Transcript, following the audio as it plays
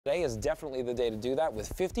Today is definitely the day to do that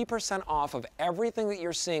with 50% off of everything that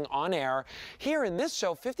you're seeing on air here in this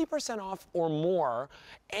show, 50% off or more,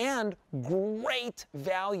 and great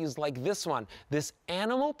values like this one. This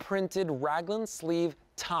animal printed raglan sleeve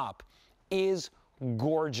top is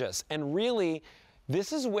gorgeous, and really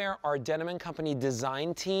this is where our Denim & Company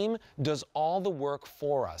design team does all the work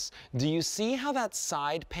for us. Do you see how that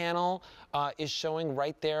side panel is showing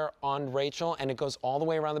right there on Rachel, and it goes all the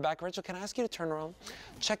way around the back? Rachel, can I ask you to turn around?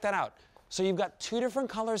 Check that out. So you've got two different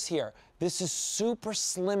colors here. This is super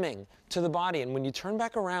slimming to the body, and when you turn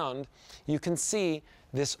back around, you can see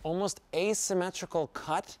this almost asymmetrical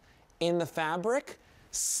cut in the fabric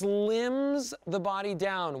slims the body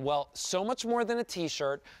down. Well, so much more than a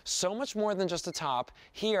t-shirt, so much more than just a top.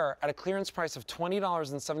 Here, at a clearance price of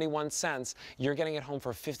 $20.71, you're getting it home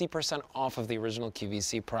for 50% off of the original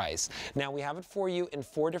QVC price. Now, we have it for you in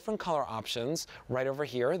 4 different color options right over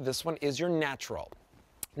here. This one is your natural.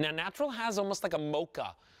 Now, natural has almost like a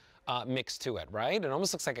mocha mix to it, right? It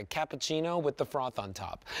almost looks like a cappuccino with the froth on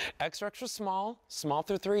top. Extra, extra small, small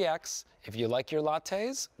through 3X. If you like your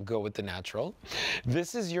lattes, go with the natural.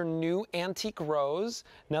 This is your new antique rose.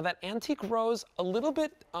 Now that antique rose, a little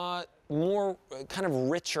bit more kind of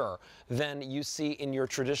richer than you see in your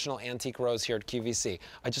traditional antique rose here at QVC.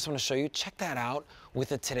 I just want to show you, check that out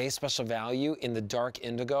with a today's special value in the dark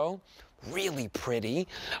indigo. Really pretty.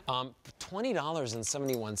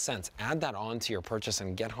 $20.71. Add that on to your purchase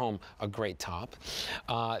and get home a great top.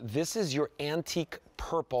 This is your antique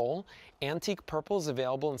purple. Antique purple is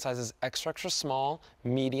available in sizes extra, extra small,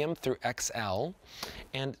 medium through XL.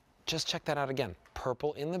 And just check that out again.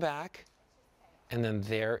 Purple in the back. And then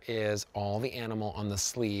there is all the animal on the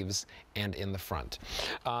sleeves and in the front.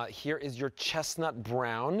 Here is your chestnut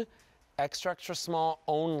brown. Extra, extra small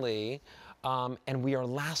only. And we are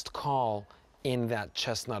last call in that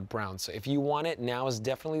chestnut brown. So if you want it, now is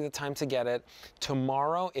definitely the time to get it.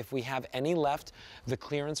 Tomorrow, if we have any left, the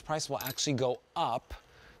clearance price will actually go up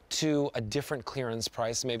to a different clearance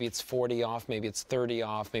price. Maybe it's 40 off, maybe it's 30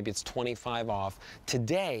 off, maybe it's 25 off.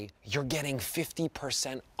 Today, you're getting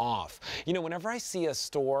 50% off. You know, whenever I see a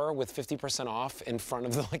store with 50% off in front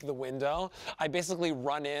of the window, I basically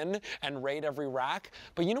run in and raid every rack.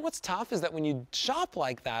 But you know what's tough is that when you shop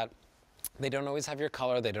like that, they don't always have your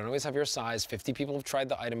color, they don't always have your size. 50 people have tried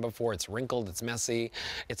the item before, it's wrinkled, it's messy,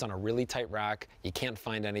 it's on a really tight rack, you can't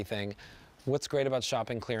find anything. What's great about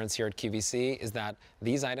shopping clearance here at QVC is that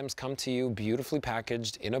these items come to you beautifully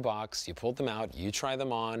packaged in a box. You pull them out, you try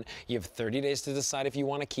them on. You have 30 days to decide if you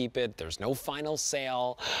want to keep it. There's no final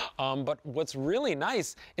sale. But what's really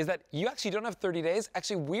nice is that you actually don't have 30 days.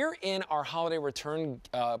 Actually, we're in our holiday return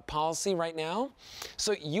policy right now.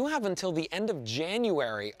 So you have until the end of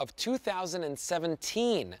January of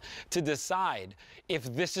 2017 to decide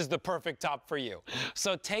if this is the perfect top for you.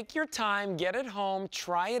 So take your time, get it home,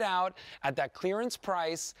 try it out at that clearance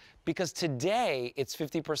price, because today it's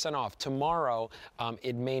 50% off. Tomorrow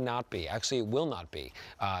it may not be. Actually, it will not be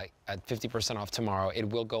at 50% off tomorrow. It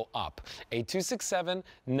will go up.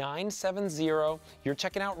 8267-970. You're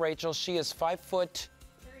checking out Rachel. She is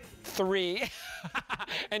 5'3",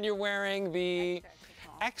 and you're wearing the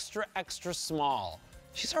extra, extra small.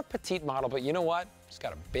 She's our petite model, but you know what? She's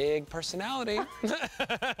got a big personality.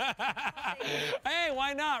 Hey,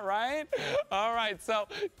 why not, right? All right, so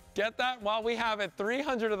get that while we have it.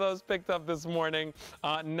 300 of those picked up this morning.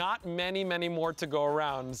 Not many, many more to go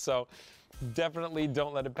around, so definitely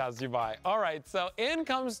don't let it pass you by. All right, so in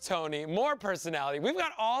comes Tony, more personality. We've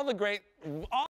got all the great...